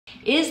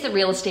Is the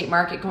real estate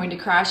market going to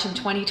crash in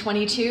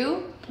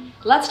 2022?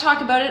 Let's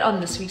talk about it on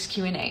this week's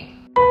Q&A.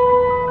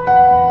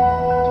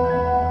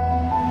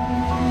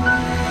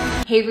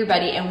 Hey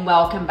everybody, and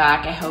welcome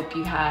back. I hope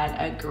you had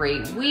a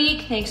great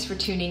week. Thanks for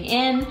tuning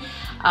in.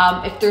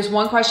 If there's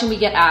one question we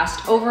get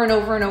asked over and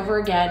over and over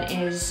again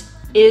is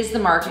the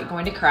market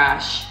going to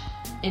crash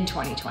in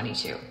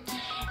 2022?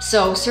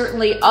 So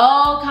certainly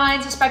all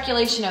kinds of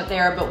speculation out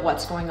there about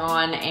what's going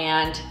on,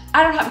 and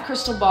I don't have a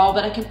crystal ball,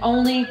 but I can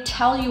only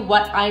tell you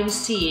what I'm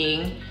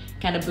seeing,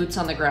 kind of boots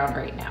on the ground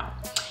right now.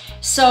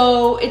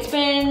 So it's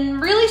been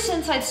really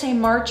since I'd say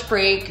March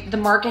break, the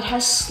market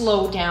has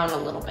slowed down a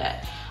little bit.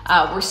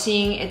 We're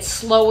seeing it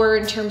slower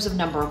in terms of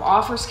number of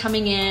offers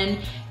coming in,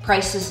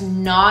 prices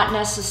not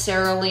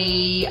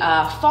necessarily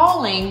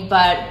falling,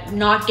 but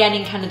not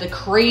getting kind of the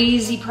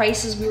crazy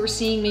prices we were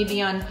seeing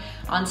maybe on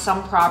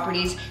some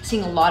properties.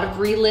 Seeing a lot of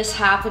relists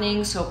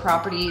happening, so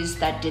properties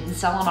that didn't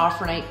sell on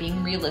offer night being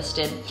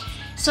relisted.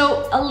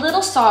 So a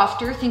little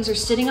softer, things are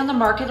sitting on the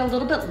market a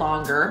little bit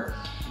longer.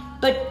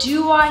 But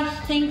do I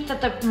think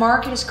that the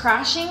market is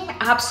crashing?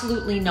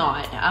 Absolutely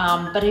not.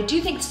 But I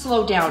do think it's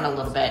slowed down a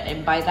little bit.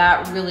 And by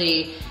that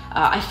really,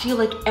 I feel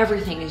like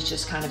everything is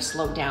just kind of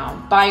slowed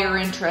down. Buyer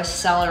interest,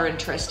 seller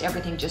interest,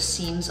 everything just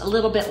seems a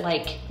little bit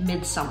like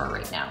midsummer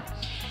right now.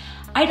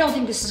 I don't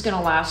think this is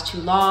gonna last too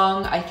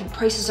long. I think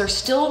prices are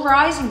still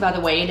rising, by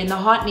the way, and in the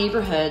hot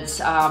neighborhoods,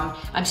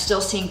 I'm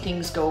still seeing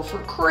things go for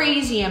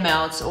crazy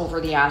amounts over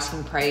the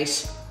asking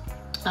price.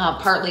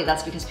 Partly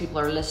that's because people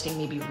are listing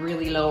maybe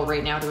really low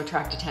right now to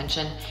attract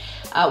attention.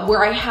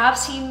 Where I have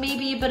seen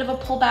maybe a bit of a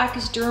pullback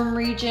is Durham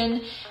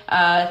region.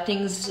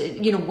 Things,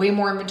 way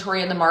more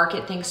inventory on the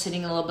market, things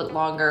sitting a little bit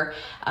longer.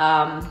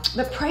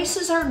 But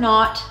prices are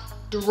not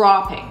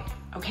dropping,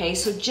 okay?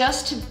 So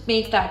just to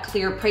make that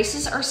clear,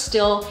 prices are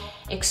still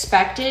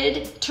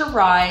expected to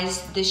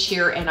rise this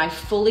year, and I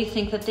fully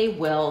think that they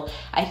will.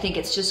 I think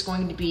it's just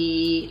going to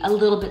be a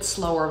little bit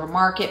slower of a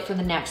market for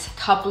the next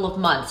couple of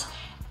months.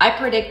 I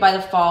predict by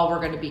the fall, we're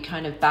going to be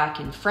kind of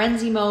back in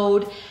frenzy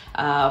mode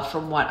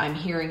from what I'm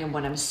hearing and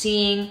what I'm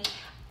seeing.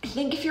 I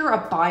think if you're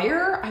a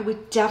buyer, I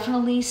would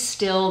definitely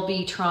still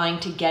be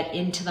trying to get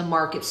into the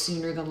market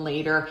sooner than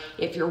later.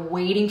 If you're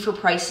waiting for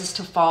prices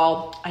to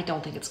fall, I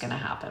don't think it's going to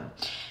happen.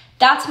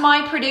 That's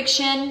my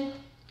prediction.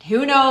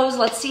 Who knows?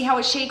 Let's see how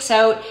it shakes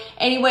out.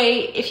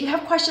 Anyway, if you have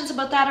questions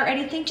about that or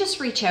anything,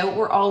 just reach out.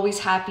 We're always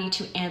happy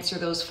to answer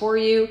those for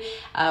you.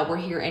 We're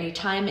here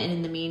anytime. And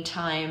in the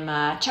meantime,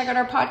 check out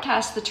our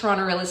podcast, The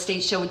Toronto Real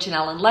Estate Show with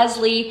Janelle and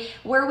Leslie,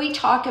 where we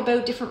talk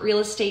about different real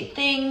estate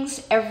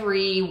things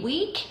every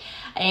week.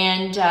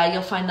 And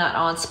you'll find that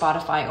on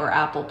Spotify or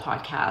Apple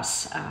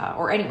Podcasts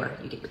or anywhere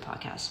you get your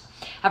podcasts.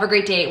 Have a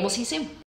great day, and we'll see you soon.